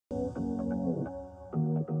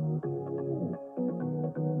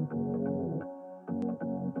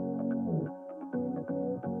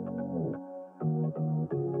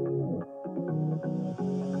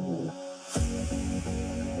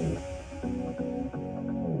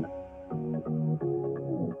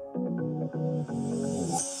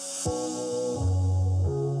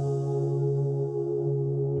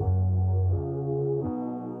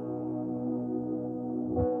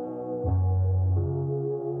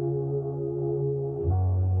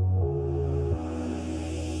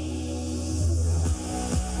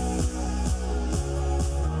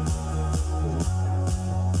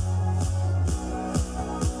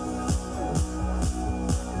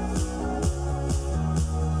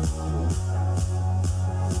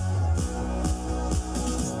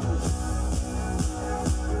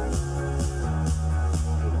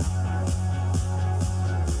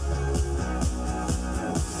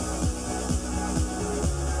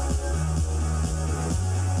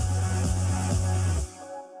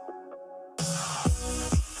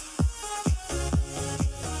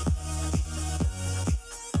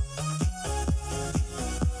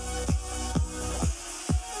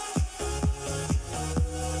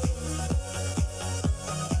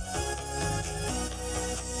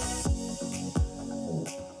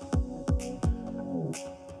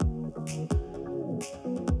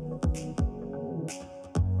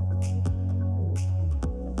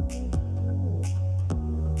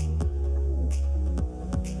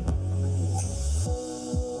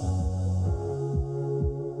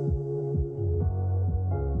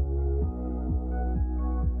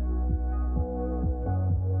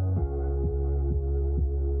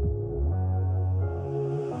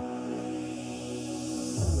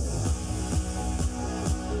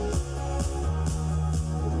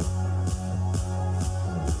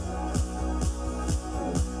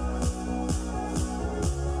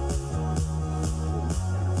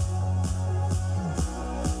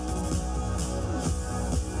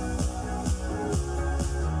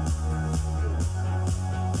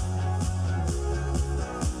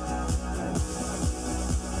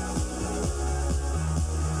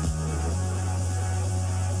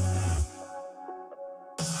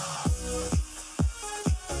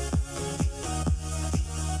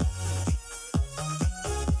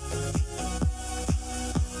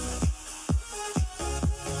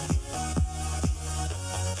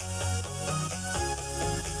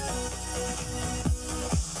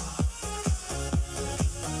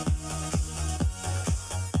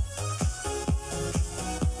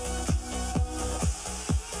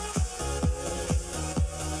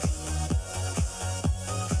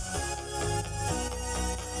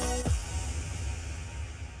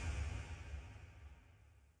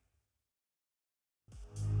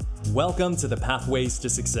Welcome to the Pathways to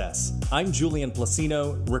Success. I'm Julian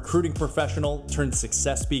Placino, recruiting professional turned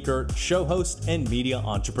success speaker, show host, and media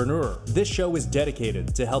entrepreneur. This show is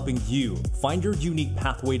dedicated to helping you find your unique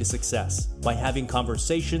pathway to success by having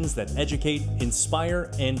conversations that educate, inspire,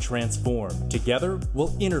 and transform. Together,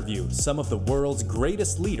 we'll interview some of the world's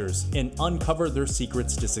greatest leaders and uncover their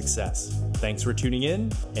secrets to success. Thanks for tuning in,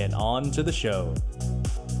 and on to the show.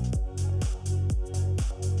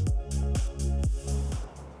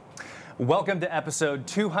 Welcome to episode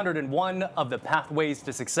 201 of the Pathways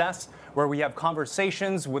to Success, where we have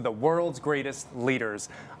conversations with the world's greatest leaders.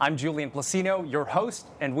 I'm Julian Placino, your host,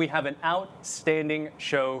 and we have an outstanding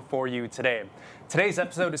show for you today. Today's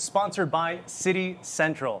episode is sponsored by City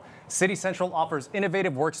Central. City Central offers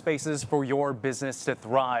innovative workspaces for your business to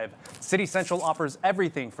thrive. City Central offers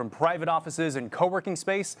everything from private offices and co-working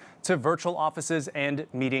space to virtual offices and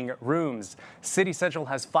meeting rooms. City Central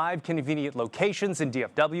has 5 convenient locations in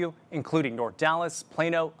DFW, including North Dallas,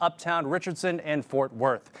 Plano, Uptown, Richardson, and Fort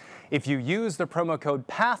Worth. If you use the promo code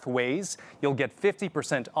PATHWAYS, you'll get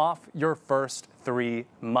 50% off your first 3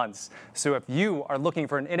 months. So if you are looking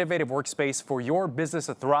for an innovative workspace for your business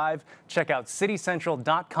to thrive, check out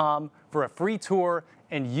citycentral.com for a free tour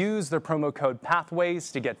and use the promo code PATHWAYS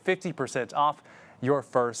to get 50% off your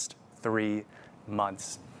first 3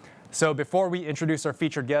 months. So before we introduce our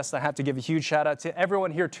featured guest, I have to give a huge shout out to everyone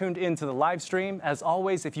here tuned in to the live stream. As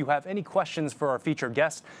always, if you have any questions for our featured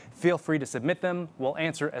guest, feel free to submit them. We'll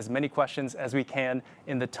answer as many questions as we can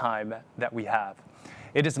in the time that we have.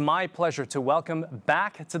 It is my pleasure to welcome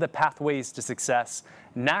back to the Pathways to Success,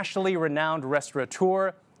 nationally renowned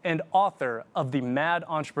restaurateur and author of The Mad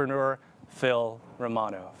Entrepreneur, Phil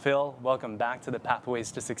Romano. Phil, welcome back to the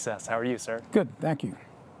Pathways to Success. How are you, sir? Good, thank you.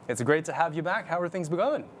 It's great to have you back. How are things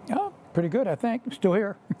going? Oh, pretty good, I think. Still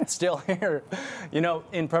here. Still here. You know,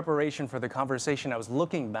 in preparation for the conversation, I was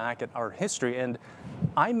looking back at our history, and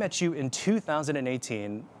I met you in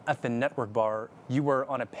 2018 at the Network Bar. You were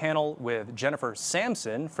on a panel with Jennifer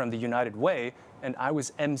Sampson from the United Way, and I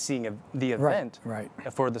was emceeing the event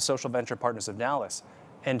for the Social Venture Partners of Dallas.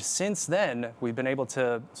 And since then, we've been able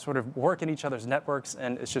to sort of work in each other's networks,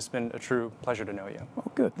 and it's just been a true pleasure to know you.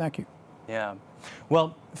 Oh, good, thank you. Yeah.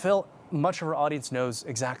 Well, Phil, much of our audience knows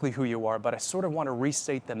exactly who you are, but I sort of want to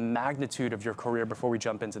restate the magnitude of your career before we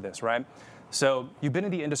jump into this, right? So you've been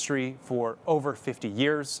in the industry for over 50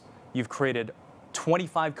 years. You've created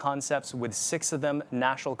 25 concepts, with 6 of them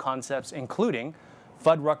national concepts, including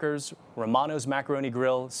Fuddruckers, Romano's Macaroni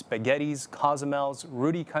Grill, Spageddies, Cozymel's,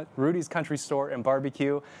 Rudy's Country Store and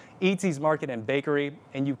Barbecue, eatZi's Market and Bakery,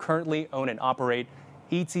 and you currently own and operate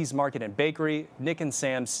eatZi's Market and Bakery, Nick and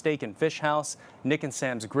Sam's Steak and Fish House, Nick and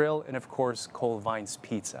Sam's Grill, and of course, Cole Vine's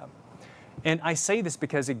Pizza. And I say this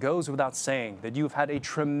because it goes without saying that you've had a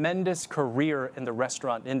tremendous career in the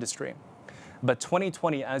restaurant industry. But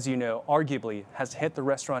 2020, as you know, arguably has hit the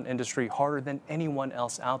restaurant industry harder than anyone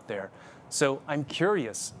else out there. So I'm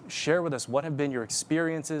curious, share with us what have been your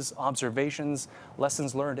experiences, observations,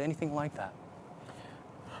 lessons learned, anything like that.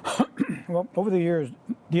 Well, over the years,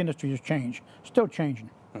 the industry has changed, still changing.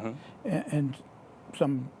 And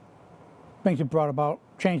some things have brought about,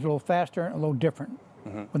 changed a little faster and a little different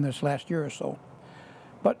in this last year or so.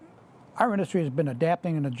 But our industry has been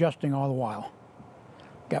adapting and adjusting all the while.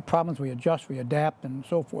 Got problems, we adjust, we adapt, and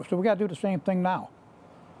so forth. So we got to do the same thing now.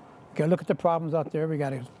 We got to look at the problems out there, we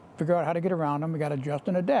got to figure out how to get around them, we got to adjust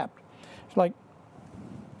and adapt. It's like,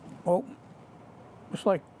 well,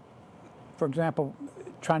 for example,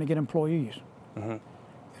 trying to get employees. You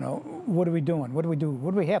know, what are we doing? What do we do?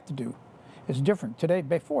 What do we have to do? It's different today.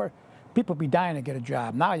 Before, people be dying to get a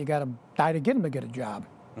job. Now you got to die to get them to get a job.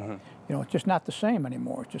 You know, it's just not the same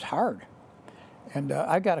anymore. It's just hard. And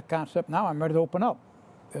I got a concept now. I'm ready to open up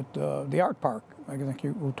at the Art Park. I think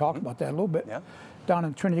we'll talk about that a little bit. Down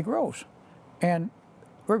in Trinity Groves, and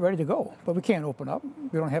we're ready to go, but we can't open up.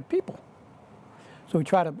 We don't have people. So we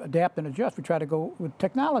try to adapt and adjust. We try to go with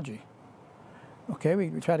technology. Okay, we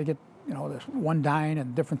try to get, you know, this one dine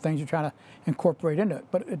and different things you're trying to incorporate into it,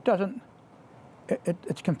 but it doesn't.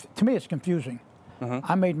 To me, it's confusing.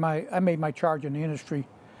 I made my charge in the industry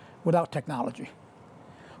without technology.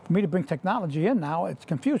 For me to bring technology in now, it's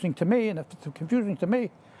confusing to me, and if it's confusing to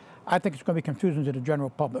me, I think it's going to be confusing to the general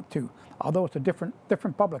public too. Although it's a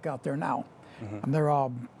different public out there now, and they're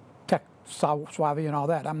all tech savvy and all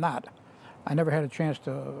that. I'm not. I never had a chance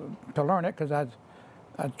to learn it because I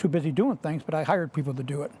was too busy doing things, but I hired people to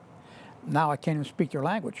do it. Now I can't even speak their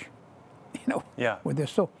language, you know, with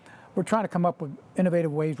this. So we're trying to come up with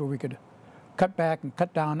innovative ways where we could cut back and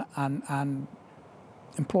cut down on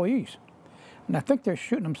employees. And I think they're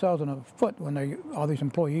shooting themselves in the foot when they all these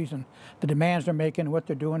employees and the demands they're making and what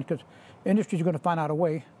they're doing, because industry's going to find out a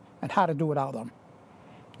way and how to do without them.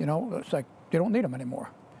 You know, it's like they don't need them anymore.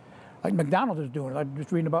 Like McDonald's is doing it. I'm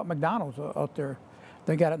just reading about McDonald's out there.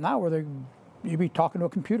 They got it now where you be talking to a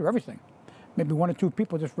computer, everything. Maybe 1 or 2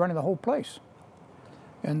 people just running the whole place.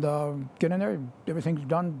 And get in there, everything's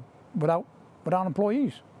done without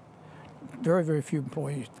employees. Very, very few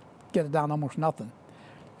employees. Get it down to almost nothing.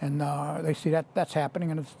 And they see that's happening,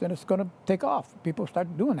 and it's going to take off. People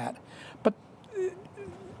start doing that. But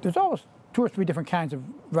there's always 2 or 3 different kinds of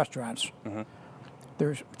restaurants. Mm-hmm.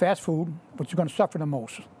 There's fast food, which is going to suffer the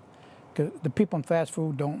most, because the people in fast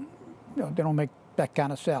food they don't make that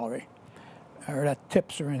kind of salary, or that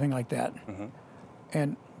tips or anything like that.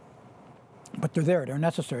 Mm-hmm. But they're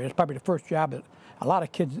necessary. It's probably the first job that a lot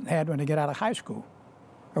of kids had when they get out of high school,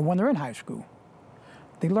 or when they're in high school.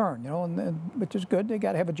 They learn, which is good. They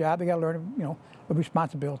got to have a job. They got to learn, a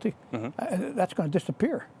responsibility. Mm-hmm. That's going to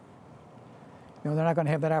disappear. They're not going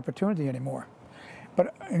to have that opportunity anymore.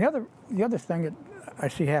 But the other thing that I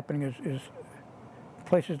see happening is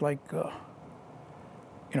places like, the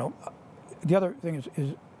other thing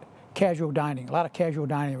is casual dining. A lot of casual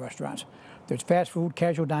dining restaurants. There's fast food,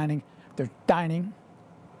 casual dining. There's dining,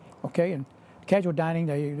 okay? And casual dining,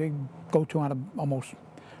 they go to on almost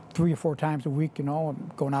 3 or 4 times a week,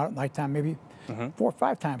 going out at nighttime, maybe 4 or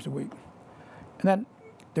 5 times a week. And then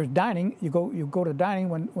there's dining. You go to dining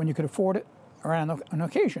when you can afford it or on an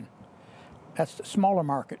occasion. That's the smaller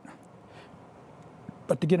market.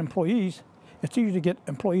 But to get employees, it's easy to get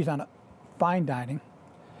employees on a fine dining,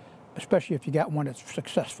 especially if you got one that's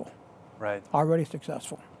successful. Right. Already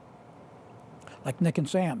successful. Like Nick and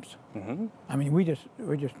Sam's. Mm-hmm. I mean, we're just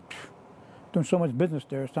doing so much business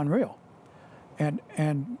there, it's unreal. And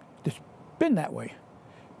it's been that way.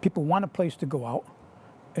 People want a place to go out,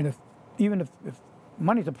 and even if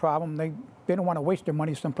money's a problem, they don't want to waste their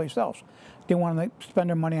money someplace else. They want to spend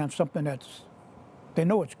their money on something they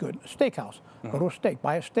know it's good. A steakhouse. Mm-hmm. Go to a steak,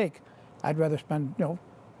 buy a steak. I'd rather spend $15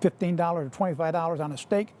 or $25 on a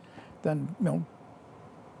steak than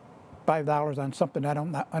 $5 on something I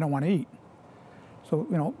don't want to eat. So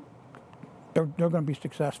they're going to be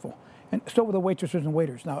successful. And so with the waitresses and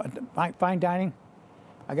waiters. Now, at fine dining,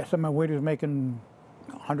 I got some of my waiters making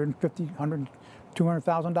 $150,000,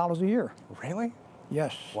 $200,000 a year. Really?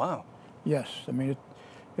 Yes. Wow. Yes. I mean,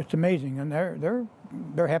 it's amazing, and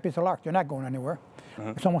they're happy as a lark. They're not going anywhere. Mm-hmm.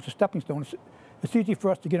 It's almost a stepping stone. It's easy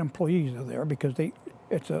for us to get employees there because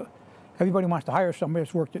everybody wants to hire somebody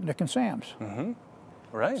that's worked at Nick and Sam's. Mm-hmm.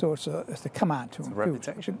 Right. So it's a come on to them.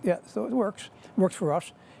 Reputation. Yeah. So it works for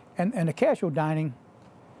us, and the casual dining.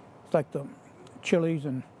 It's like the Chili's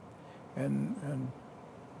and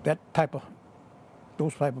those type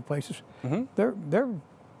of places. Mm-hmm. They're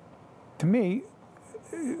to me,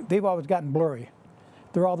 they've always gotten blurry.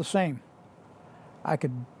 They're all the same. I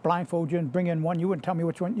could blindfold you and bring in one. You wouldn't tell me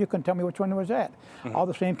which one. You couldn't tell me which one it was at. Mm-hmm. All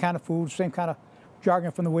the same kind of food, same kind of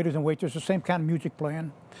jargon from the waiters and waitresses, the same kind of music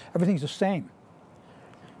playing. Everything's the same.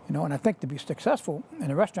 And I think to be successful in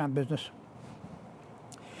the restaurant business,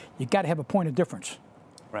 you got to have a point of difference.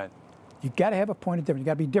 Right. You got to have a point of difference. You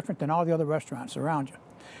got to be different than all the other restaurants around you.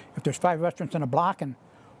 If there's 5 restaurants in a block and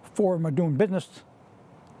 4 of them are doing business,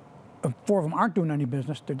 4 of them aren't doing any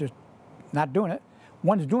business, they're just not doing it.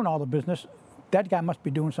 One's doing all the business. That guy must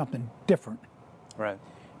be doing something different. Right.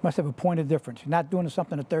 Must have a point of difference. You're not doing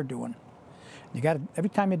something that they're doing. You got to, every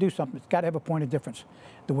time you do something, it's got to have a point of difference.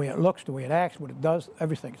 The way it looks, the way it acts, what it does,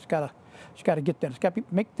 everything. It's got to get that. It's got to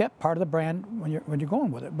make that part of the brand when you're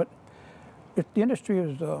going with it. But the industry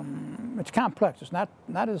is it's complex. It's not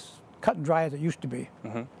as cut and dry as it used to be.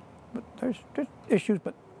 Mm-hmm. But there's issues.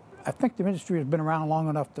 But I think the industry has been around long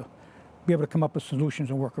enough to be able to come up with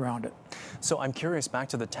solutions and work around it. So I'm curious, back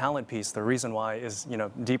to the talent piece, the reason why is,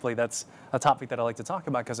 deeply that's a topic that I like to talk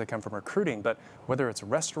about because I come from recruiting, but whether it's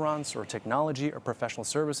restaurants or technology or professional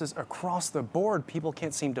services, across the board, people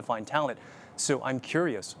can't seem to find talent. So I'm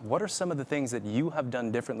curious, what are some of the things that you have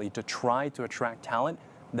done differently to try to attract talent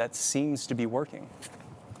that seems to be working?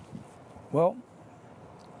 Well,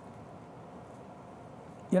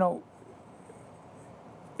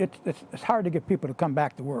 it's hard to get people to come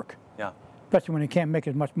back to work. Yeah. Especially when they can't make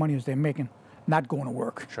as much money as they're making not going to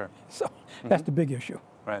work. Sure. So that's the big issue.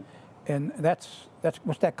 Right. And that's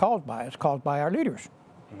what's that caused by? It's caused by our leaders,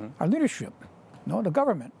 our leadership. The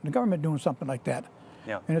government doing something like that.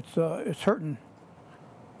 Yeah. And it's hurting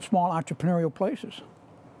small entrepreneurial places.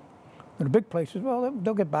 And the big places, well,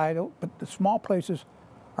 they'll get by, but the small places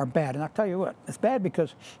are bad. And I'll tell you what, it's bad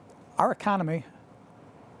because our economy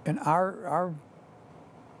and our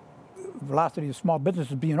velocity of small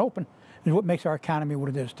businesses being open is what makes our economy what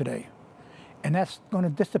it is today. And that's going to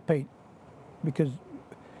dissipate, because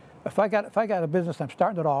if I got a business, I'm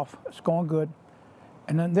starting it off, it's going good,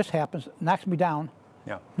 and then this happens, knocks me down,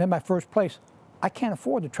 then my first place, I can't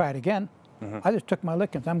afford to try it again. I just took my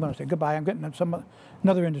lickings. I'm going to say goodbye. I'm getting in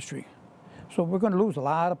another industry. So we're going to lose a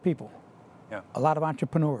lot of people, a lot of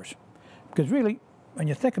entrepreneurs. Because really, when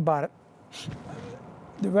you think about it,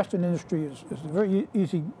 the restaurant industry is a very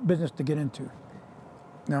easy business to get into. You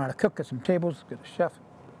know how to cook, get some tables, get a chef,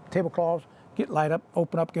 tablecloths, get light up,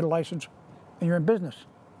 open up, get a license, and you're in business.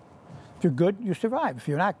 If you're good, you survive. If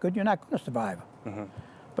you're not good, you're not going to survive.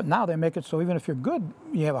 But now they make it so even if you're good,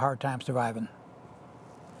 you have a hard time surviving.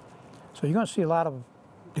 So you're going to see a lot of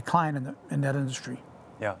decline in that industry.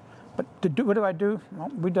 Yeah. But what do I do?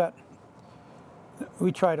 Well,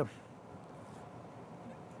 we try to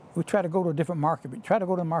go to a different market. We try to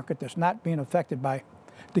go to a market that's not being affected by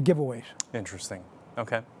the giveaways. Interesting.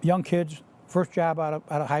 Okay. Young kids, first job out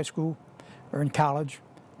of high school or in college,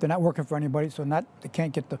 they're not working for anybody, so they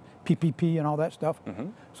can't get the PPP and all that stuff.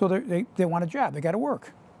 So they want a job. They got to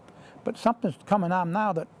work. But something's coming on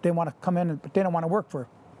now that they want to come in, but they don't want to work for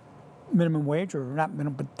minimum wage, or not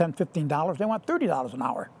minimum, but $10, $15. They want $30 an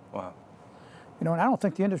hour. Wow. You know, and I don't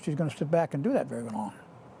think the industry is going to sit back and do that very long.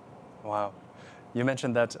 Wow. You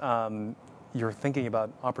mentioned that you're thinking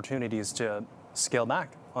about opportunities to scale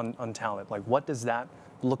back on talent. Like, what does that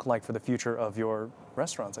look like for the future of your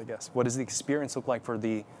restaurants, I guess? What does the experience look like for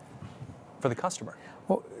the customer?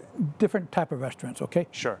 Well, different type of restaurants, okay?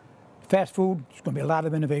 Sure. Fast food, there's going to be a lot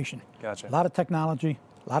of innovation. Gotcha. A lot of technology,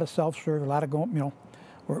 a lot of self-serve, a lot of going, you know,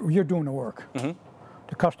 where you're doing the work,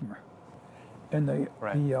 the customer. And the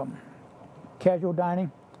casual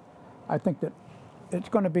dining, I think that it's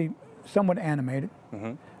going to be somewhat animated.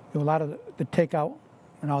 You know, a lot of the takeout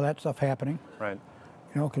and all that stuff happening. Right.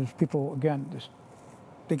 You know, because people, again,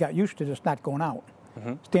 they got used to just not going out.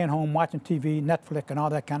 Staying home, watching TV, Netflix, and all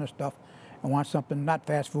that kind of stuff, and want something, not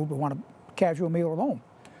fast food, but want a casual meal at home.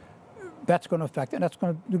 That's going to affect it, and that's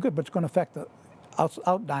going to do good, but it's going to affect the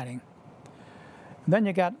out dining. And then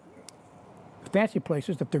you got fancy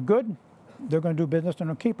places. If they're good, they're going to do business, and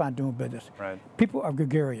they'll keep on doing business. Right. People are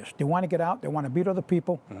gregarious. They want to get out. They want to meet other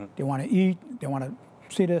people. They want to eat. They want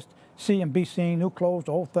to see and be seen, new clothes,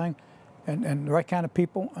 the whole thing, and the right kind of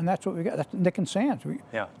people. And that's what we got. That's Nick and Sam's.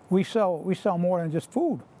 We sell more than just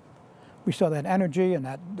food. We sell that energy and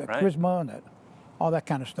that charisma and all that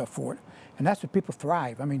kind of stuff for it. And that's what people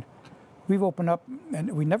thrive. I mean, we've opened up,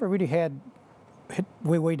 and we never really had hit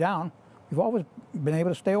way down. We've always been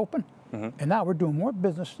able to stay open. And now we're doing more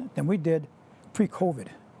business than we did pre-COVID.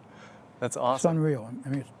 That's awesome. It's unreal. I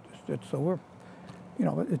mean, so we're, you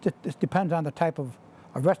know, it depends on the type of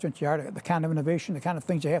restaurant you are, the kind of innovation, the kind of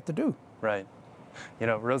things you have to do. Right. You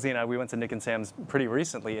know, Rosie and I, we went to Nick and Sam's pretty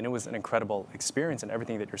recently, and it was an incredible experience, and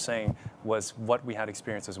everything that you're saying was what we had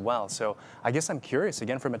experienced as well. So I guess I'm curious,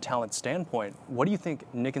 again, from a talent standpoint, what do you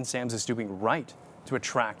think Nick and Sam's is doing right to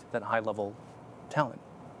attract that high-level talent?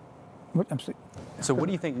 So what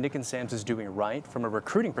do you think Nick and Sam's is doing right from a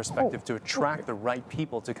recruiting perspective to attract the right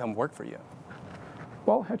people to come work for you?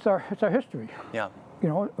 Well, it's our history. Yeah. You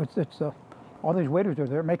know, it's all these waiters are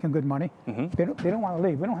there making good money. They don't want to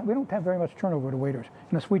leave. We don't have very much turnover of the waiters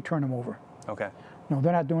unless we turn them over. Okay. You know,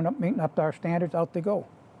 they're not meeting up to our standards. Out they go.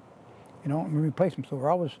 You know, and we replace them. So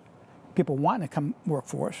we're always people wanting to come work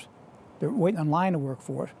for us. They're waiting in line to work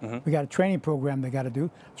for us. We got a training program they got to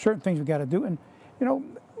do. Certain things we got to do, and you know.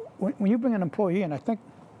 When you bring an employee in, I think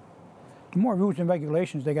the more rules and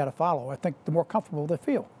regulations they got to follow, I think the more comfortable they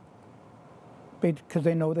feel. Because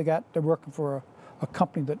they know they're working for a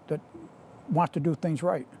company that wants to do things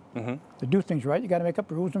right. To do things right, you got to make up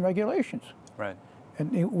the rules and regulations. Right.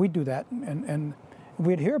 And we do that, and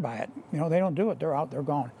we adhere by it. You know, they don't do it, they're out, they're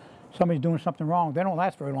gone. Somebody's doing something wrong, they don't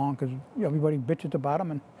last very long because everybody bitches about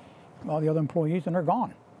them and all the other employees, and they're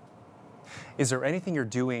gone. Is there anything you're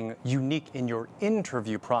doing unique in your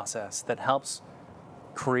interview process that helps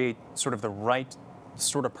create sort of the right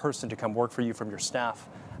sort of person to come work for you from your staff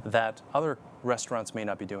that other restaurants may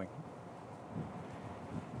not be doing?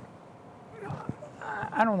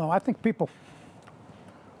 I don't know. I think people,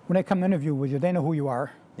 when they come interview with you, they know who you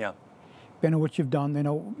are. Yeah. They know what you've done. They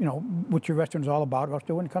know, what your restaurant is all about, or else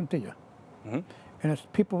they wouldn't come to you. And it's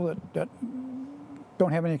people that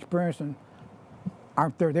don't have any experience and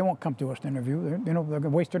aren't there. They won't come to us to interview. They're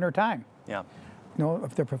wasting their time. Yeah. You know,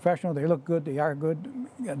 if they're professional, they look good, they are good,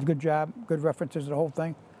 got a good job, good references, the whole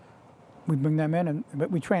thing. We bring them in, but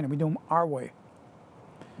we train them. We do them our way,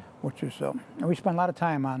 which is, and we spend a lot of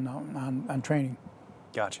time on training.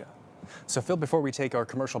 Gotcha. So Phil, before we take our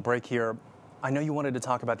commercial break here, I know you wanted to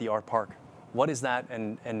talk about the art park What is that,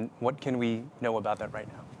 and what can we know about that right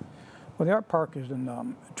now? Well, the art park is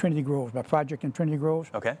in Trinity Groves, my project in Trinity Groves.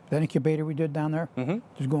 Okay. The incubator we did down there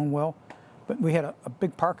is going well. But we had a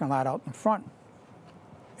big parking lot out in front,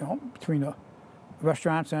 you know, between the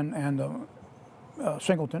restaurants and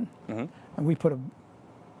Singleton. And we put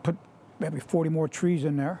maybe 40 more trees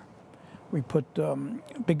in there. We put a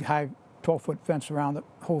big high 12-foot fence around the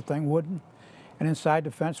whole thing, wooden. And inside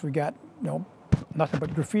the fence we got, you know, nothing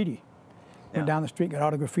but graffiti. Went down the street, got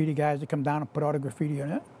all the graffiti guys to come down and put all the graffiti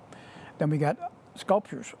in it. Then we got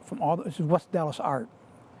sculptures from this is West Dallas art.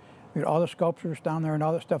 We got all the sculptures down there and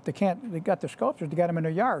all that stuff. They got the sculptures, they got them in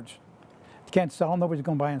their yards. They can't sell them, nobody's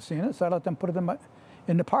going by and seeing it, so I let them put them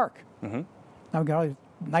in the park. Now we got all these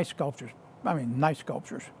nice sculptures. I mean, nice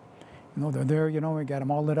sculptures. You know, they're there, you know, we got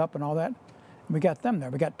them all lit up and all that. And we got them there.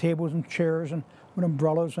 We got tables and chairs and with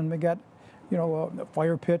umbrellas, and we got, you know,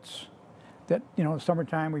 fire pits that, you know, in the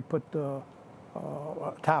summertime we put a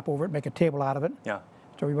top over it, make a table out of it. Yeah.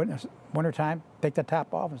 So we went in the wintertime, take the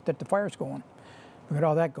top off and set the fires going. We got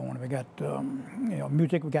all that going. We got, you know,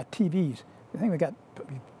 music, we got TVs. I think we got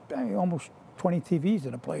almost 20 TVs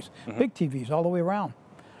in the place, big TVs all the way around,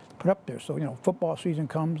 put up there. So, you know, football season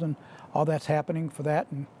comes and all that's happening for that,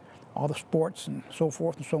 and all the sports and so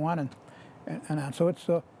forth and so on. And so it's,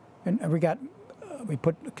 and we got, we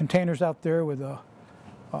put containers out there with,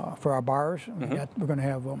 for our bars. We're going to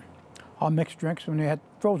have all mixed drinks, and we had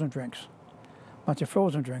frozen drinks. Bunch of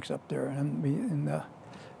frozen drinks up there, and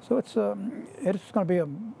so it's going to be a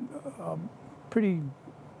pretty.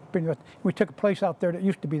 We took a place out there that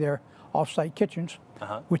used to be there, off-site kitchens.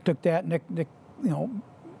 We took that. Nick, you know,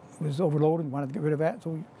 was overloaded and wanted to get rid of that, so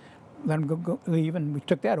we let him go leave, and we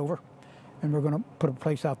took that over, and we're going to put a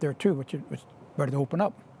place out there too, which is ready to open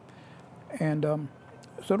up, and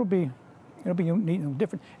so it'll be neat and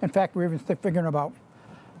different. In fact, we're even figuring about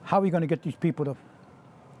how are we going to get these people to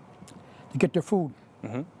get their food.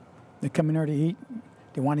 They come in there to eat,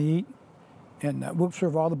 they want to eat, and we'll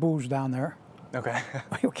serve all the booze down there. Okay.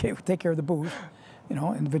 Okay, we'll take care of the booze. You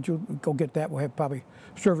know, individual, go get that. We'll have probably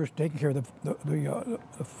servers taking care of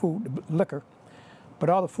the food, the liquor. But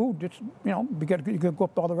all the food, it's, you know, you can go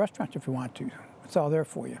up to all the restaurants if you want to. It's all there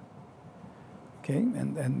for you. Okay,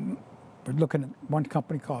 and we're looking at one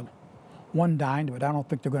company called One Dine, but I don't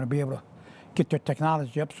think they're going to be able to get their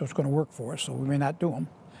technology up, so it's going to work for us, so we may not do them.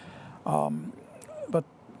 But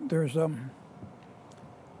there's, you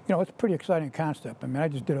know, it's a pretty exciting concept. I mean, I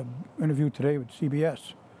just did an interview today with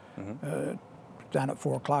CBS, down at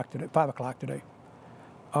 4 o'clock today, 5 o'clock today.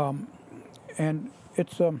 And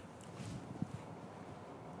it's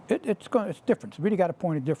different. It's really got a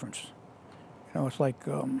point of difference. You know, it's like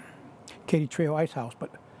Katy Trail Ice House, but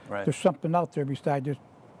there's something out there besides just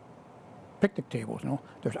picnic tables. You know,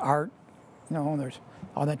 there's art. You know, there's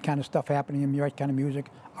all that kind of stuff happening, and the right kind of music,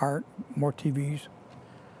 art, more TVs.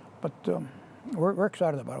 But we're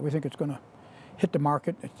excited about it. We think it's going to hit the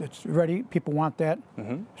market. It's ready. People want that,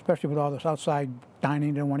 especially with all this outside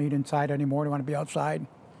dining. They don't want to eat inside anymore. They want to be outside.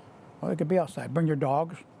 Well, they could be outside. Bring your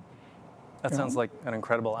dogs. That sounds like an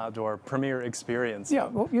incredible outdoor premier experience. Yeah,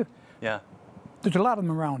 well, there's a lot of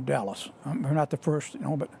them around Dallas. We're not the first, you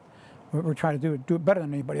know, but we're trying to do it better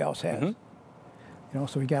than anybody else has. You know,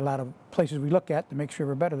 so we got a lot of places we look at to make sure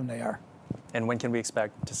we're better than they are. And when can we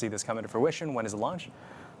expect to see this come into fruition? When is the launch?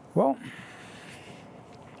 Well,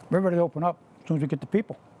 we're ready to open up as soon as we get the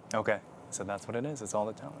people. Okay, so that's what it is. It's all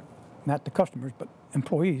the talent. Not the customers, but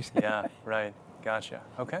employees. Yeah, right. Gotcha.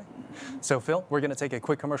 Okay. So, Phil, we're going to take a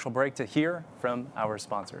quick commercial break to hear from our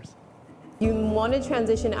sponsors. You want to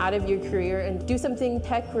transition out of your career and do something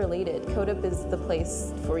tech-related. CodeUp is the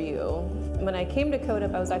place for you. When I came to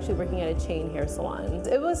CodeUp, I was actually working at a chain hair salon.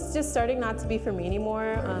 It was just starting not to be for me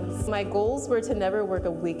anymore. My goals were to never work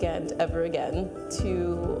a weekend ever again,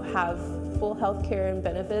 to have full health care and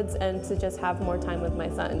benefits, and to just have more time with my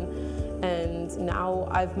son. And now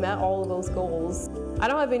I've met all of those goals. I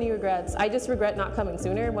don't have any regrets. I just regret not coming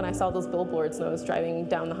sooner when I saw those billboards and I was driving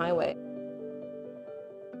down the highway.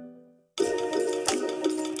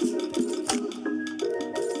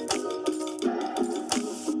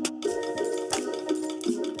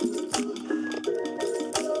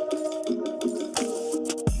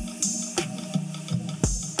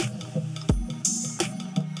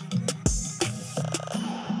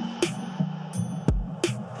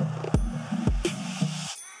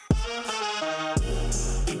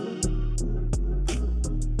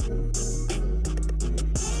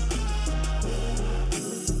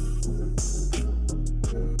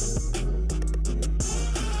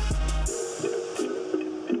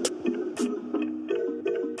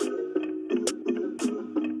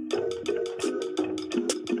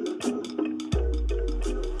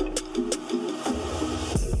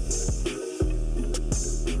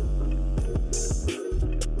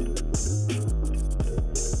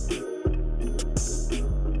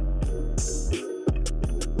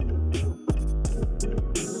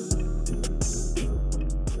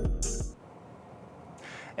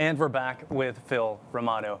 And we're back with Phil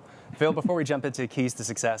Romano. Phil, before we jump into keys to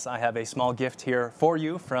success, I have a small gift here for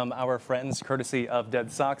you from our friends, courtesy of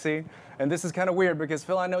eatZi. And this is kind of weird because,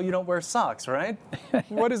 Phil, I know you don't wear socks, right?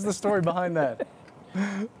 What is the story behind that?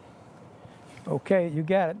 Okay, you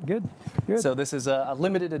got it. Good. Good. So this is a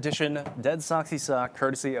limited edition eatZi sock,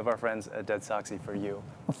 courtesy of our friends at eatZi for you.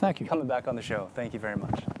 Well, thank you. Coming back on the show. Thank you very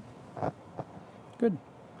much. Good.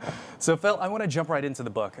 So, Phil, I want to jump right into the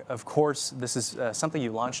book. Of course, this is something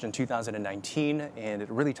you launched in 2019, and it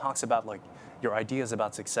really talks about like your ideas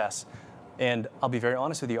about success. And I'll be very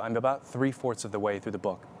honest with you, I'm about 3/4 of the way through the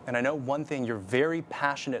book. And I know one thing you're very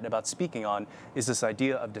passionate about speaking on is this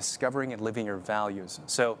idea of discovering and living your values.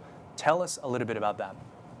 So tell us a little bit about that.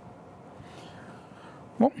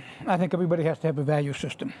 Well, I think everybody has to have a value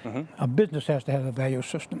system. A business has to have a value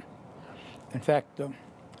system. In fact,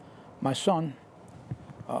 my son,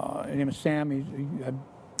 his name is Sam.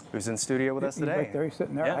 Who's in studio with us he's today? right there. He's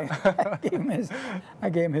sitting there. Yeah. I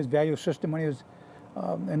gave him his value system when he was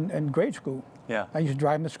in grade school. Yeah. I used to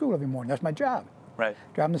drive him to school every morning. That's my job. Right.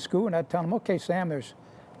 Drive him to school, and I'd tell him, "Okay, Sam, there's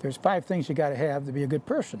 5 things you got to have to be a good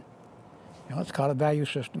person. You know, it's called a value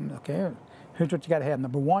system. Okay, here's what you got to have.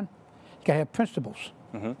 Number 1, you got to have principles.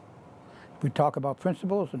 We talk about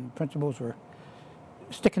principles, and principles are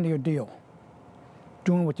sticking to your deal,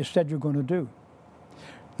 doing what you said you're going to do.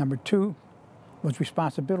 Number 2 was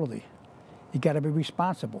responsibility. You got to be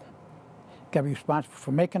responsible. You got to be responsible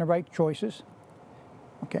for making the right choices.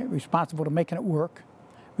 Okay, responsible to making it work.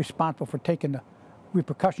 Responsible for taking the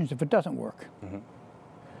repercussions if it doesn't work.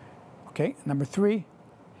 Okay, number 3, you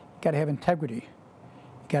got to have integrity.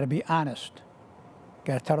 You got to be honest. You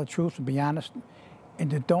got to tell the truth and be honest,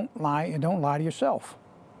 and don't lie, and don't lie to yourself.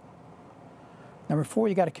 Number 4,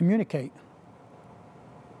 you got to communicate.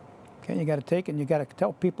 Okay, you got to take and you got to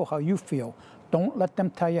tell people how you feel. Don't let them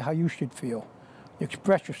tell you how you should feel. You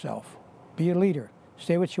express yourself. Be a leader.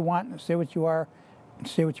 Say what you want, and say what you are, and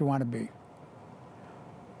say what you want to be.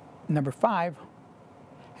 Number 5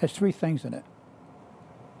 has 3 things in it.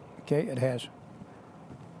 Okay, it has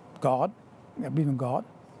God, I believe in God,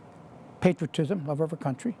 patriotism, love of our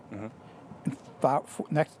country. And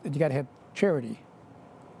next, you got to have charity.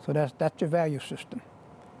 So that's your value system.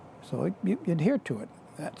 So you adhere to it.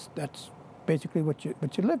 That's basically what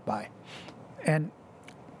you live by. And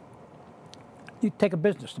you take a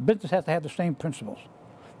business. The business has to have the same principles,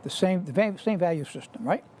 the same value system,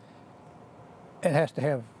 right? It has to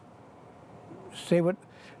have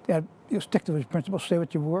you stick to those principles. Say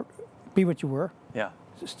what you were, be what you were. Yeah.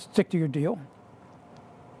 Stick to your deal.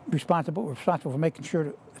 Responsible for making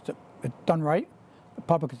sure that it's done right. The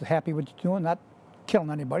public is happy with what you're doing, not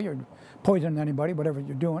killing anybody or poisoning anybody, whatever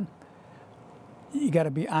you're doing. You got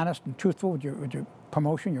to be honest and truthful with your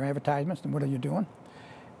promotion, your advertisements, and what are you doing.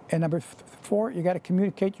 And number 4, you got to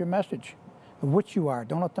communicate your message, what you are.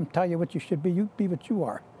 Don't let them tell you what you should be. You be what you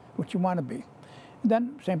are, what you want to be. And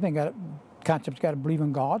then same thing. Concepts got to believe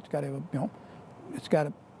in God. It's got to it's got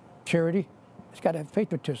to charity. It's got to have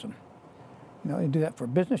patriotism. You know, you do that for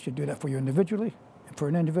business. You do that for you individually, for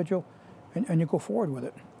an individual, and you go forward with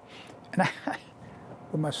it. And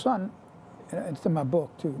with my son, and it's in my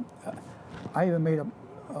book too. I even made a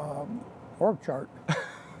org chart.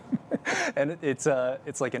 And it's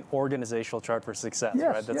like an organizational chart for success,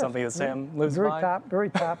 Yes, right? That's something that Sam lives by? Very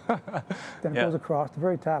top. Then it goes across. The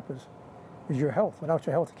very top is your health. Without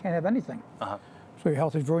your health, you can't have anything. So your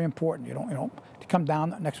health is very important. You don't to come down,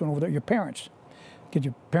 the next one over there, your parents. Get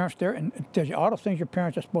your parents there, and it tells you all the things your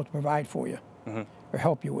parents are supposed to provide for you or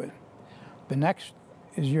help you with. The next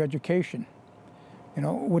is your education. You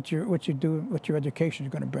know, what your education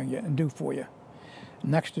is going to bring you and do for you.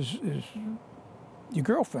 Next is your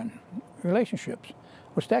girlfriend, relationships.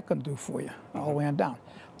 What's that going to do for you, all the way on down?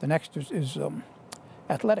 The next is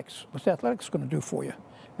athletics. What's athletics going to do for you?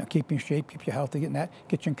 Now, keep you in shape, keep you healthy,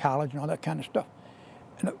 get you in college and all that kind of stuff.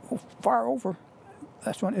 And far over,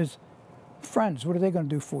 last one is friends. What are they going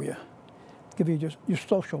to do for you? Give you just your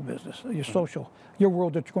social business, your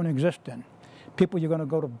world that you're going to exist in. People you're going to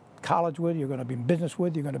go to college with, you're going to be in business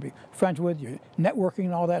with, you're going to be friends with, you're networking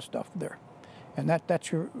and all that stuff there. And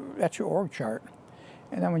that's your org chart.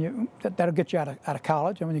 And then that'll get you out of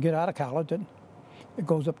college. And when you get out of college, then it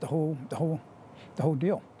goes up the whole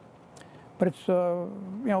deal. But it's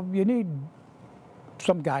you need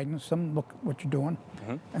some guidance, some look what you're doing,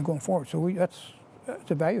 and going forward. So that's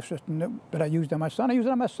a value system that I used on my son. I use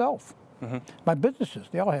it on myself. My businesses,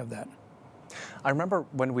 they all have that. I remember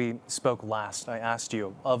when we spoke last, I asked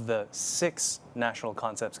you of the 6 national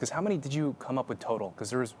concepts, because how many did you come up with total? Because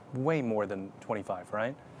there was way more than 25,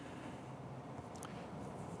 right?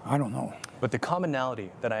 I don't know. But the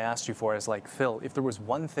commonality that I asked you for is like, Phil, if there was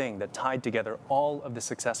one thing that tied together all of the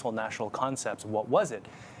successful national concepts, what was it?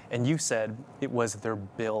 And you said it was their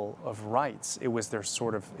Bill of Rights. It was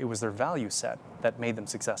their value set that made them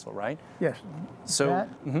successful, right? Yes. So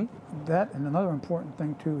that and another important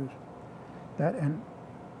thing too is that and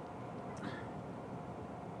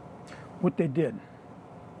what they did.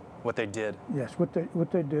 What they did. Yes, what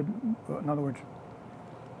they did. In other words,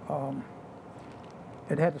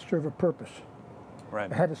 it had to serve a purpose.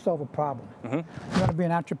 Right. It had to solve a problem. You want to be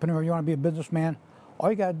an entrepreneur, you want to be a businessman, all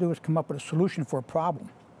you got to do is come up with a solution for a problem.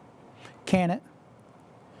 Can it,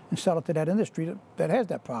 and sell it to that industry that has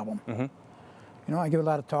that problem. You know, I give a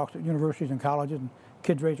lot of talks at universities and colleges, and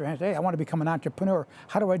kids raise their hands, hey, I want to become an entrepreneur.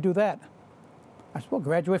 How do I do that? I said, well,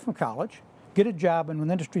 graduate from college, get a job in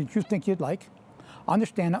an industry that you think you'd like,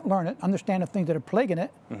 understand it, learn it, understand the things that are plaguing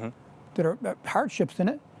it, that are hardships in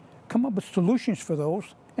it, come up with solutions for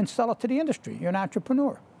those, and sell it to the industry. You're an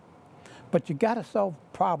entrepreneur. But you got to solve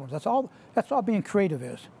problems. That's all being creative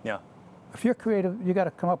is. Yeah. If you're creative, you got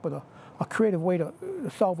to come up with a creative way to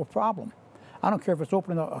solve a problem. I don't care if it's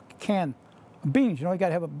opening a can of beans. You know, you got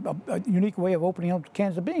to have a unique way of opening up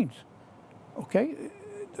cans of beans. Okay,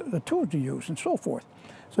 the tools you use and so forth.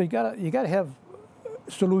 So you got to have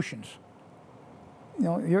solutions. You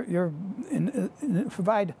know,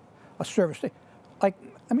 provide a service. Like,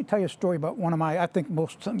 let me tell you a story about one of my, I think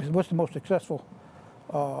what's the most successful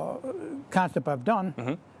concept I've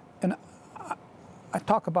done, and I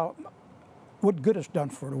talk about what good it's done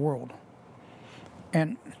for the world.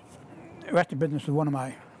 And the rest of the business is one of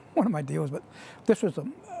my deals. But this was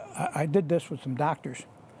I did this with some doctors.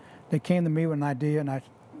 They came to me with an idea, and I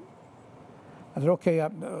said, okay.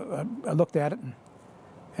 I looked at it,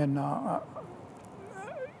 and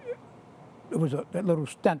it was that little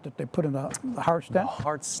stent that they put in the heart stent. The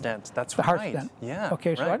heart stent. That's the right. Heart stent. Yeah.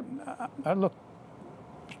 Okay, so right. I looked,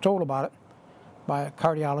 told about it by a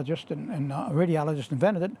cardiologist and a radiologist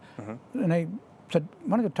invented it, and they said,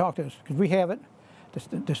 "Why don't you talk to us? Because we have it."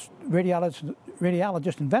 This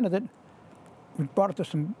radiologist invented it. We brought it to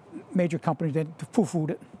some major companies. They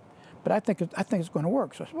foo-fooed it, but I think it's going to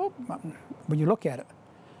work. So I said, "Well, when you look at it,"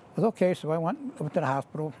 I said, "Okay." So I went to the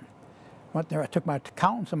hospital. Went there. I took my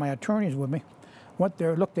accountants and my attorneys with me. Went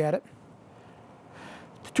there, looked at it.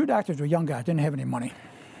 The two doctors were young guys, didn't have any money.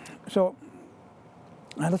 So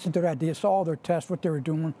I listened to their ideas, saw all their tests, what they were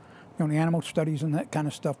doing, you know, the animal studies and that kind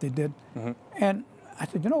of stuff they did. And I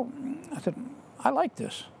said, I like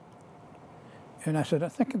this. And I said, I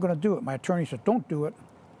think I'm going to do it. My attorney said, don't do it.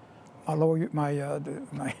 My lawyer,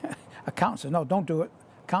 my accountant said, no, don't do it.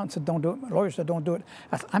 Accountant said, don't do it. My lawyer said, don't do it.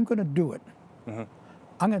 I said, I'm going to do it.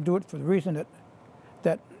 I'm going to do it for the reason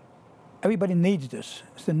that everybody needs this.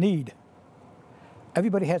 It's the need.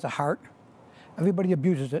 Everybody has a heart. Everybody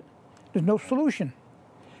abuses it. There's no solution.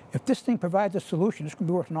 If this thing provides a solution, it's going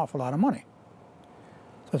to be worth an awful lot of money.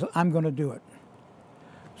 So I said, I'm going to do it.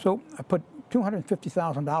 So I put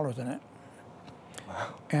 $250,000 in it.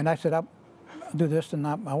 Wow. And I said, I'll do this, and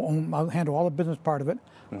I'll handle all the business part of it.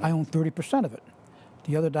 I own 30% of it.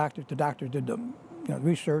 The doctors did the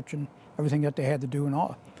research and everything that they had to do and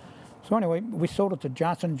all. So anyway, we sold it to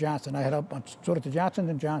Johnson & Johnson. I sold it to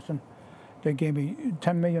Johnson & Johnson. They gave me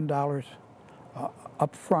 $10 million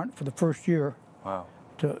up front for the first year. Wow.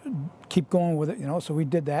 To keep going with it, so we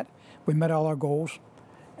did that. We met all our goals.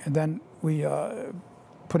 And then we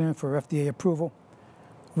put in for FDA approval.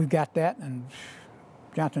 We got that, and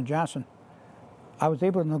Johnson & Johnson, I was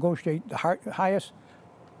able to negotiate the highest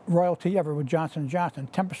royalty ever with Johnson & Johnson,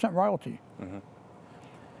 10% royalty.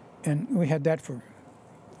 And we had that for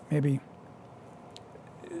maybe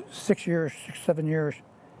 6 years, 7 years,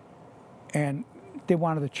 and they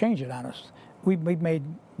wanted to change it on us. We made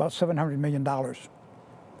about $700 million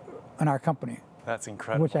in our company. That's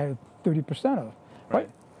incredible. Which I had 30% of, right?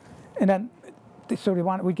 And then,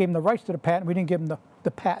 we gave them the rights to the patent. We didn't give them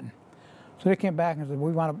the patent. So they came back and said,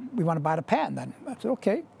 we want to buy the patent then. I said,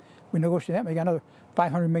 okay. We negotiated that. We got another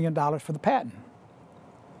 $500 million for the patent.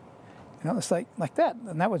 It's like that.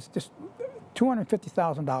 And that was just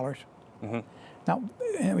 $250,000. Now,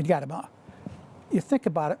 and we got about, you think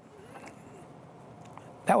about it,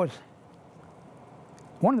 that was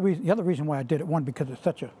one of the reasons. The other reason why I did it, one, because it's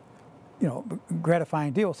such a,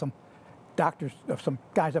 gratifying deal. Some doctors, some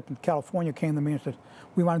guys up in California came to me and said,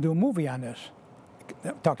 we want to do a movie on this.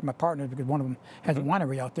 I talked to my partners because one of them has a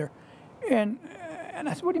winery out there. And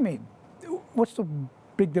I said, what do you mean? What's the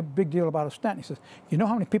big deal about a stent? He says, you know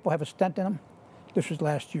how many people have a stent in them? This was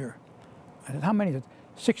last year. I said, how many? He said,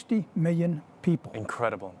 60 million people.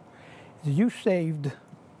 Incredible. He said,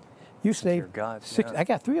 you saved God, six. yeah. I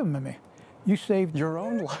got 3 of them in me. you saved Your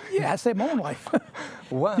own life? Yeah, I saved my own life.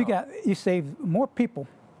 Wow. You saved more people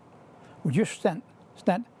with your stent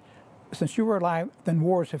since you were alive than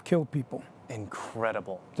wars have killed people.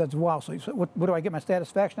 Incredible. That's wild. So what do I get my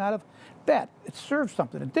satisfaction out of? That it served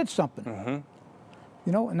something. It did something.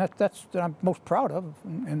 You know, and that's what I'm most proud of,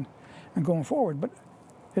 and going forward. But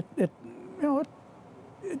it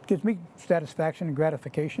gives me satisfaction and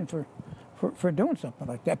gratification for doing something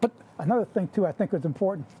like that. But another thing too, I think was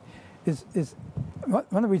important, is one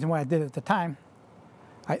of the reasons why I did it at the time.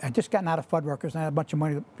 I just gotten out of Fuddruckers and I had a bunch of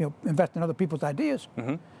money to invest in other people's ideas,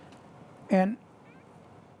 and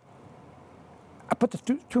I put the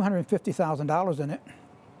 $250,000 in it,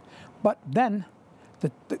 but then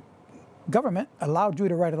the government allowed you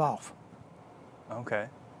to write it off. Okay.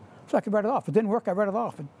 So I could write it off. If it didn't work, I write it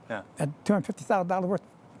off. Yeah. At $250,000 worth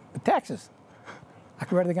of taxes. I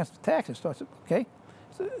could write it against the taxes. So I said, okay,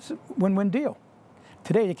 it's a win-win deal.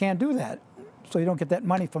 Today you can't do that, so you don't get that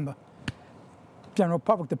money from the general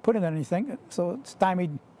public to put in anything. So it's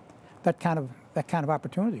stymied that kind of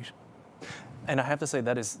opportunities. And I have to say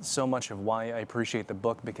that is so much of why I appreciate the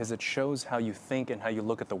book, because it shows how you think and how you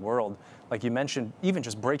look at the world. Like you mentioned, even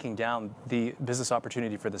just breaking down the business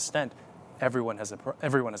opportunity for the stent, everyone has a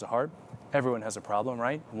heart, everyone has a problem,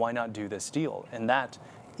 right? Why not do this deal? And that,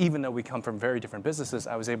 even though we come from very different businesses,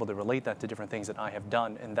 I was able to relate that to different things that I have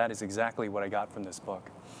done, and that is exactly what I got from this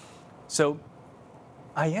book. So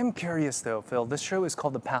I am curious though, Phil, this show is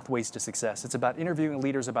called The Pathways to Success. It's about interviewing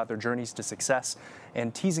leaders about their journeys to success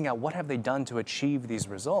and teasing out what have they done to achieve these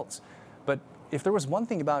results. But if there was one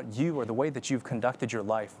thing about you or the way that you've conducted your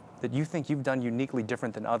life that you think you've done uniquely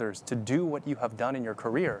different than others to do what you have done in your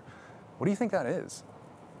career, what do you think that is?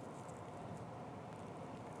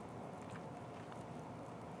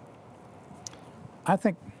 I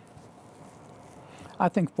think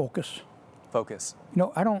focus. Focus. You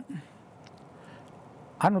know, I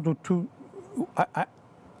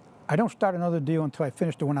don't start another deal until I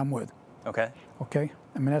finish the one I'm with. Okay. Okay?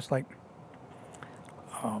 I mean, that's like,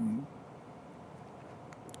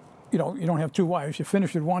 you don't have two wives. You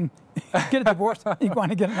finish with one, get a divorce, you go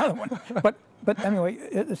on and get another one. But anyway,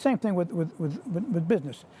 the same thing with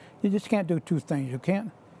business. You just can't do two things. You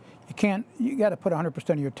got to put 100%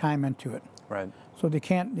 of your time into it. Right. So you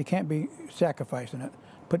can't be sacrificing it.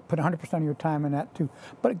 Put 100% of your time in that too.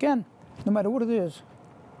 But again, no matter what it is,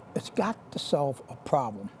 it's got to solve a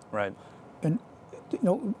problem. Right. And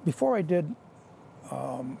before I did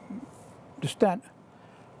the stent,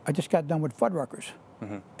 I just got done with Fuddruckers,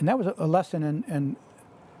 and that was a lesson in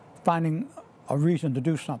finding a reason to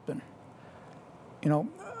do something.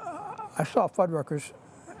 I saw Fuddruckers,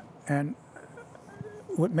 and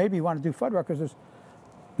what made me want to do Fuddruckers is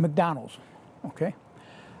McDonald's. Okay,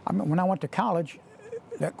 I mean, when I went to college,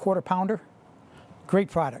 that quarter pounder,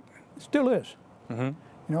 great product, it still is.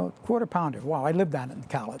 Quarter pounder. Wow, I lived on it in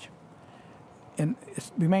college, and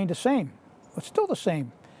it's remained the same. It's still the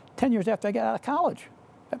same. 10 years after I got out of college,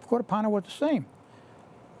 that quarter pounder was the same.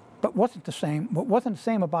 But wasn't the same. What wasn't the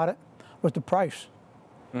same about it was the price.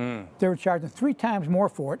 They were charging 3 times more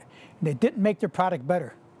for it, and they didn't make their product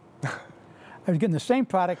better. I was getting the same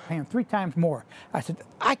product, paying 3 times more. I said,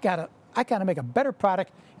 I gotta make a better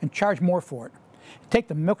product and charge more for it. Take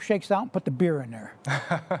the milkshakes out and put the beer in there.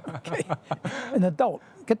 Okay, an adult.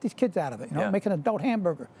 Get these kids out of it. Make an adult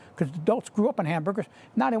hamburger, because adults grew up on hamburgers.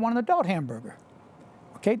 Now they want an adult hamburger.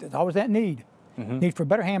 Okay, there's always that need for a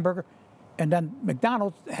better hamburger, and then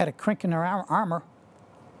McDonald's had a crink in their armor,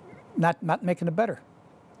 not making it better.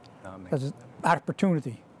 Because it's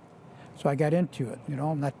opportunity. So I got into it,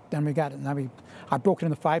 then we got it. I broke it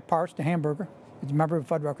into 5 parts, the hamburger. Remember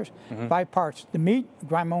Fuddruckers? 5 parts. The meat,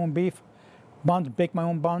 grind my own beef, buns, bake my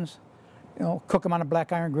own buns, cook them on a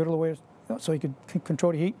black iron griddle away, so you could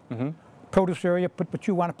control the heat. Produce area, put what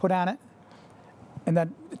you want to put on it. And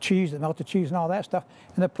then the cheese, the melted cheese and all that stuff.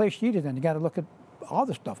 And the place you eat it in, you got to look at all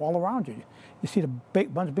the stuff all around you. You see the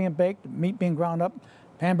buns being baked, the meat being ground up,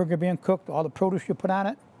 the hamburger being cooked, all the produce you put on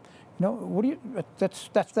it.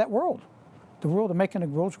 That's that world. The world of making the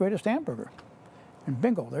world's greatest hamburger. And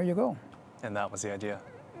bingo, there you go. And that was the idea.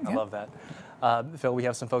 I love that. Phil, we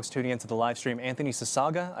have some folks tuning into the live stream. Anthony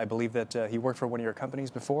Sasaga, I believe that he worked for one of your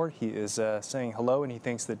companies before. He is saying hello, and he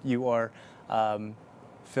thinks that you are,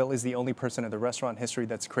 Phil is the only person in the restaurant history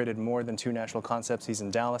that's created more than 2 national concepts. He's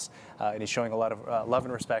in Dallas, and he's showing a lot of love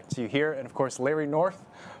and respect to you here. And of course, Larry North,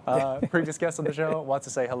 previous guest on the show, wants to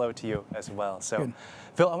say hello to you as well. So, good.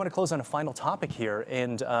 Phil, I want to close on a final topic here,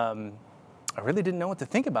 and I really didn't know what to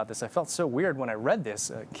think about this. I felt so weird when I read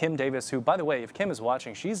this. Kim Davis, who, by the way, if Kim is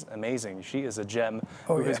watching, she's amazing. She is a gem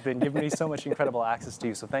who has been giving me so much incredible access to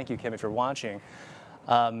you. So thank you, Kim, if you're watching.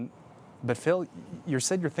 But Phil, you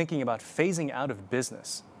said you're thinking about phasing out of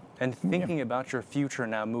business and thinking about your future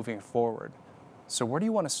now moving forward. So where do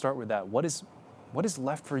you want to start with that? What is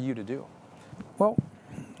left for you to do? Well,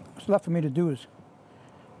 what's left for me to do is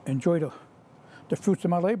enjoy the fruits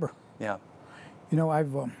of my labor. Yeah. You know,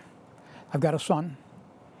 I've got a son,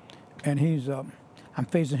 and I'm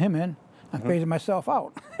phasing him in. I'm phasing myself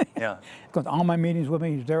out. Yeah. Goes to all my meetings with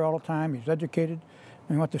me. He's there all the time. He's educated.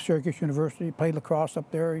 He went to Syracuse University. Played lacrosse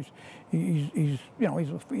up there. He's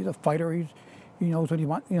a fighter. He knows what he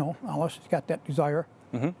wants. You know, unless he's got that desire.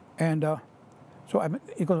 And so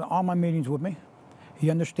he goes to all my meetings with me. He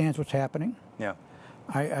understands what's happening. Yeah.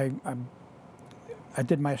 I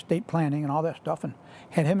did my estate planning and all that stuff, and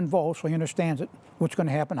had him involved so he understands it, what's going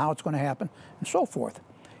to happen, how it's going to happen, and so forth.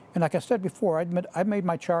 And like I said before, I made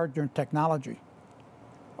my charge during technology,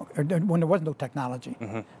 when there was no technology.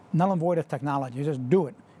 Null and void of technology. You just do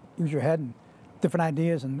it. Use your head and different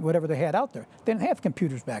ideas and whatever they had out there. They didn't have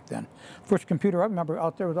computers back then. First computer I remember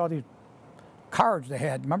out there was all these cards they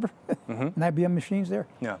had, remember? And IBM machines there.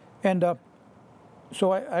 Yeah. And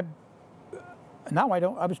so now I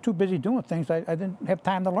don't. I was too busy doing things. I didn't have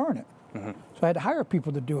time to learn it. So I had to hire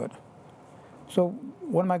people to do it. So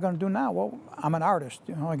what am I going to do now? Well, I'm an artist.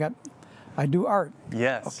 You know, I do art.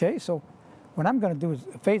 Yes. Okay. So what I'm going to do is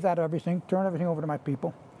phase out of everything, turn everything over to my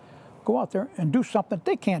people, go out there and do something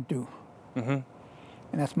they can't do. And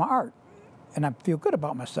that's my art. And I feel good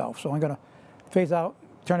about myself. So I'm going to phase out,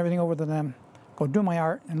 turn everything over to them, go do my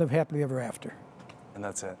art, and live happily ever after. And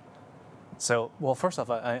that's it. So, well, first off,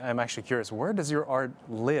 I'm actually curious, where does your art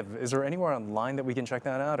live? Is there anywhere online that we can check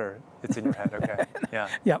that out, or it's in your head? Okay. Yeah.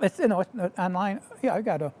 Yeah, it's online. Yeah, I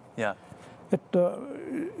got Yeah. At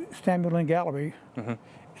Samuel Lynn Gallery.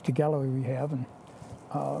 It's the gallery we have, and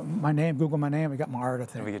my name, Google my name, I got my art, I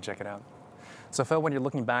think. And we can check it out. So Phil, when you're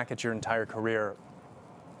looking back at your entire career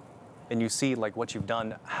and you see like what you've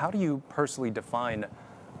done, how do you personally define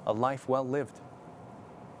a life well lived?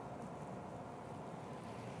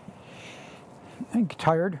 I think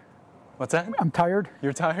tired. What's that? I'm tired.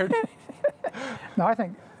 You're tired? No, I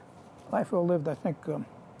think life well lived, I think, well,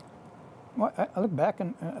 I look back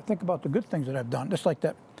and I think about the good things that I've done, just like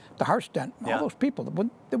the heart stent, all those people,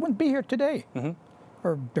 they wouldn't be here today.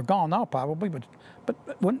 Or they're gone now probably, but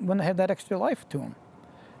wouldn't have that extra life to them,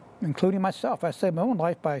 including myself. I saved my own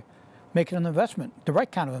life by making an investment, the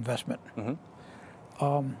right kind of investment.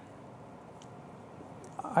 I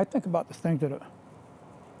think about the things that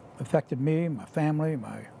affected me, my family,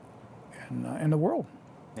 and the world.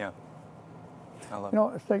 Yeah. I love You know,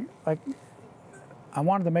 it's like I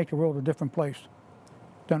wanted to make the world a different place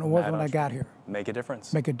than it was when I got here. Make a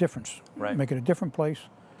difference. Make a difference. Right. Make it a different place.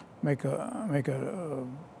 Make a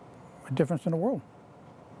difference in the world.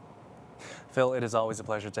 Phil, it is always a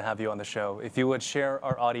pleasure to have you on the show. If you would share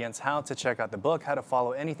our audience how to check out the book, how to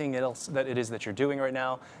follow anything else that it is that you're doing right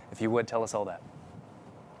now, if you would tell us all that.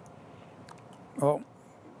 Well,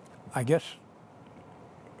 I guess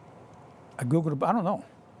I Googled, I don't know.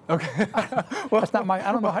 Okay. Well, that's not my,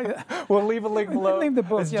 I don't know how you, We'll leave a link below. Leave the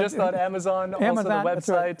book, It's yeah. just on Amazon, Amazon, also that's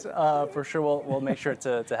the website. For sure, we'll make sure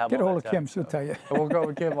to have Get a all hold that of Kim, done, she'll tell you. We'll go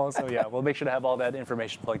with Kim also, yeah. We'll make sure to have all that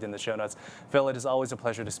information plugged in the show notes. Phil, it is always a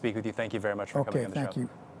pleasure to speak with you. Thank you very much for coming on the show. Okay, thank you.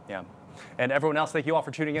 Yeah. And everyone else, thank you all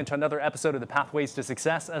for tuning in to another episode of the Pathways to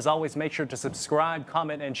Success. As always, make sure to subscribe,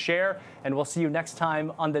 comment, and share. And we'll see you next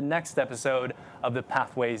time on the next episode of the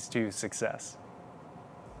Pathways to Success.